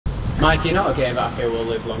Mike, you're not a game that I feel will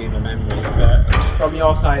live long in the memories, but from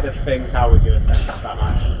your side of things, how would you assess that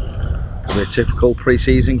match? A typical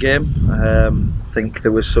pre-season game. I think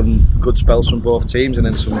there was some good spells from both teams and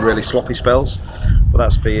then some really sloppy spells, but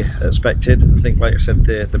that's to be expected. I think, like I said,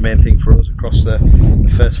 the main thing for us across the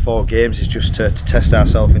first 4 games is just to test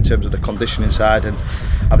ourselves in terms of the conditioning side, and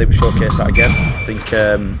I think we showcased that again. I think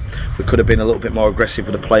we could have been a little bit more aggressive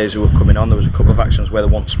with the players who were coming on. There was a couple of actions where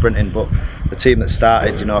they weren't sprinting, but the team that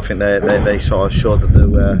started, you know, I think they sort of showed that they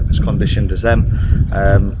were as conditioned as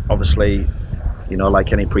them. Obviously, you know,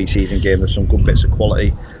 like any pre-season game, there's some good bits of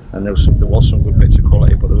quality, and there was some good bits of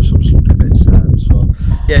quality, but there was some sloppy bits. So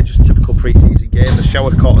yeah, just a typical pre-season game. The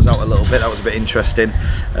shower caught us out a little bit. That was a bit interesting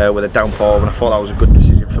with a downpour, and I thought that was a good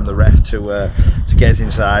decision from the ref to get us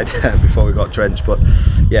inside before we got drenched. But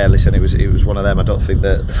yeah, listen, it was one of them. I don't think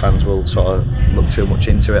that the fans will sort of look too much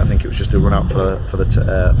into it. I think it was just a run out for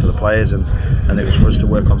the players, and it was for us to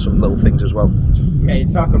work on some little things as well. Yeah, you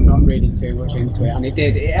talk of not reading too much into it, and it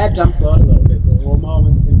ebbed and flowed a little bit. But there were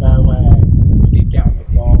moments in there where we did get on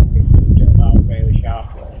the ball, we moved it about really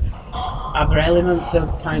sharply. Are there elements of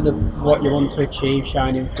kind of what you want to achieve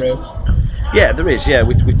shining through? Yeah, there is. Yeah,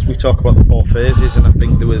 we talk about the 4 phases, and I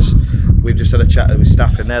think we've just had a chat with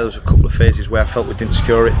staff in there. There was a couple of phases where I felt we didn't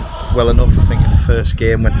secure it well enough. I think in the first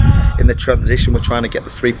game, when in the transition we're trying to get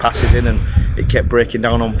the 3 passes in, and it kept breaking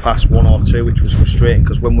down on pass 1 or 2, which was frustrating,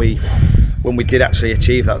 because when we did actually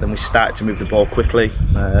achieve that, then we started to move the ball quickly.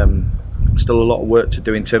 Still a lot of work to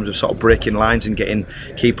do in terms of sort of breaking lines and getting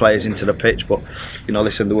key players into the pitch, but you know,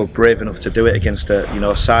 listen, they were brave enough to do it against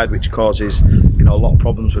a side which causes, you know, a lot of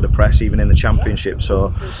problems with the press, even in the Championship.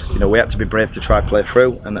 So you know, we had to be brave to try play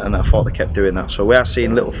through, and I thought they kept doing that. So we are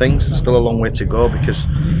seeing little things. There's still a long way to go, because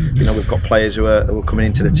you know, we've got players who are coming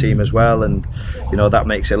into the team as well, and you know, that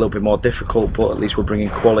makes it a little bit more difficult, but at least we're bringing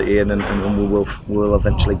quality in, and we'll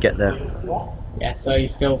eventually get there. Yeah, so you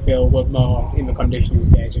still feel we're more in the conditioning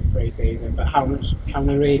stage of pre-season, but how much can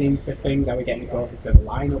we read into things? Are we getting closer to the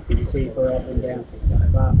lineup? Can you see for up and down, things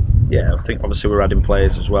like that? Yeah, I think obviously we're adding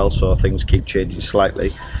players as well, so things keep changing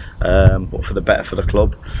slightly, but for the better for the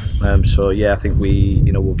club. So yeah, I think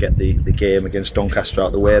we'll get the game against Doncaster out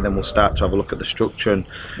of the way, then we'll start to have a look at the structure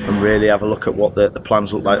and really have a look at what the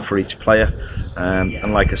plans look like for each player.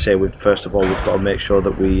 And like I say, first of all, we've got to make sure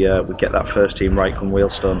that we get that first team right come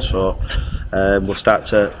Wealdstone. So we'll start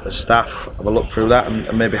to, as staff, have a look through that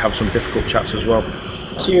and maybe have some difficult chats as well.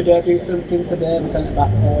 Your debut since today, the centre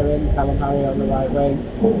back pairing, Callum Harry on the right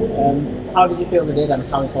wing. How did you feel they did, and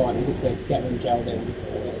how important is it to get them gelled in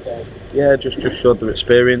at this stage? Yeah, just showed their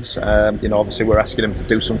experience. You know, obviously we're asking them to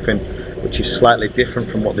do something which is slightly different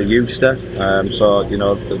from what they're used to. So you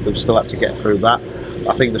know, they've still had to get through that.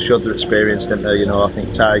 I think they showed their experience, didn't they? You know, I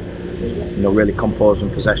think Ty, you know, really composed in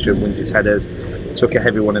possession, wins his headers. Took a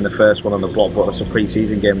heavy one in the first one on the block, but it's a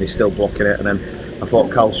pre-season game and he's still blocking it. And then I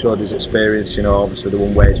thought Cal showed his experience. You know, obviously the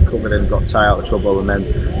one where he's covered and got Ty out of trouble, and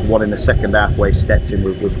then one in the second half where he stepped in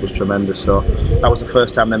was tremendous. So that was the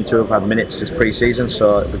first time them two have had minutes this pre-season.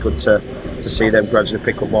 So it'd be good to see them gradually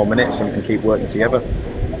pick up more minutes and keep working together.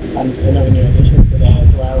 And another new addition today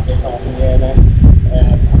as well, Big Horton I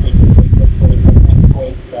think we'll be good for him next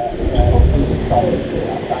week. But can you just talk us through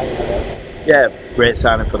that side of it? Yeah, great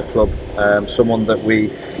signing for the club. Someone that we've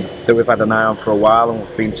had an eye on for a while, and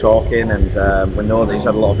we've been talking, and we know that he's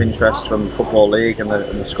had a lot of interest from the Football League and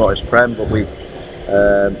the Scottish Prem. But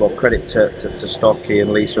credit to Stocky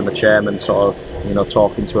and Lisa and the chairman, sort of, you know,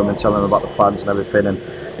 talking to him and telling him about the plans and everything,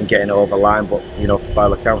 and getting it over the line. But you know, by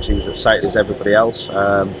all accounts, he was as excited as everybody else.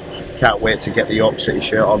 Can't wait to get the York City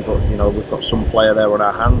shirt on. But you know, we've got some player there on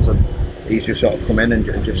our hands, and he's just sort of come in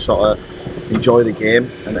and just sort of enjoy the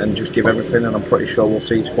game and just give everything, and I'm pretty sure we'll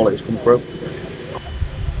see his qualities come through.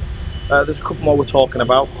 There's a couple more we're talking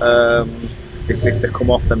about. If they come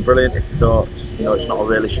off, then brilliant. If they don't, you know, it's not a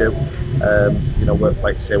real issue. You know,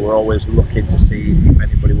 like I say, we're always looking to see if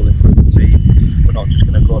anybody will improve the team. We're not just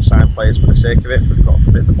going to go sign players for the sake of it. We've got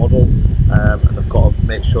to fit the model, and they've got to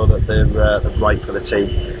make sure that they're right for the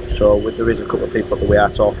team. So there is a couple of people that we are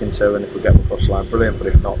talking to, and if we get them across the line, brilliant. But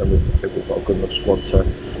if not, then I think we've got a good enough squad to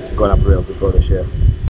go and have a real good go this year.